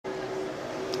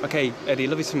Okay, Eddie,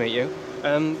 lovely to meet you.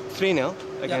 3-0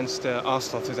 against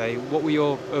Arsenal today. What were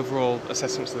your overall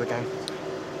assessments of the game?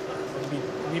 It'd be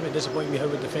a wee bit disappointing how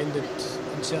we defended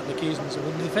on certain occasions.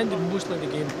 We defended mostly the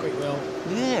game quite well.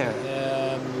 Yeah.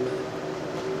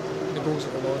 The goals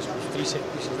that we lost was 3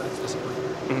 set pieces. That's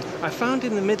disappointing. I found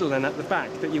in the middle and at the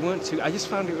back that you weren't too. I just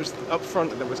found it was up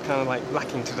front that was kind of like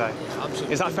lacking today. Yeah,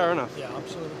 absolutely. Is that fair enough? Yeah,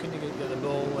 absolutely. We couldn't get the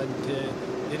ball, and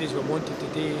the areas we wanted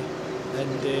today,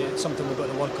 and it's something we've got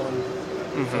to work on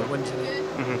for wins today.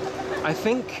 I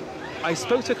think I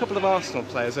spoke to a couple of Arsenal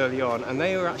players early on, and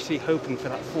they were actually hoping for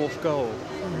that 4th goal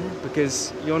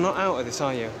because you're not out of this,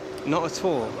 are you? Not at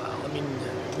all. Well, I mean,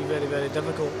 it'd be very, very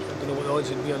difficult. I don't know what the odds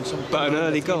would be on some. But an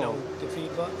early goal.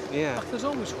 Defeat, but yeah, there's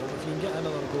always hope. If you can get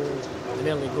another goal, an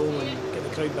early goal, and get the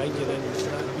crowd behind you, then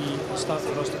that would be a start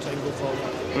for us to try and go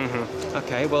forward.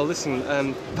 Okay. Well, listen.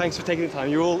 Thanks for taking the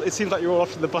time. You're all. It seems like you're all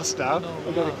off to the bus now.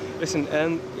 No, listen.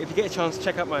 If you get a chance,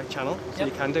 check out my channel. So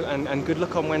you can do. And good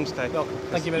luck on Wednesday. Welcome.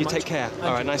 Thank you very much. You take care.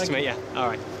 All right. Nice to meet you. All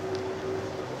right.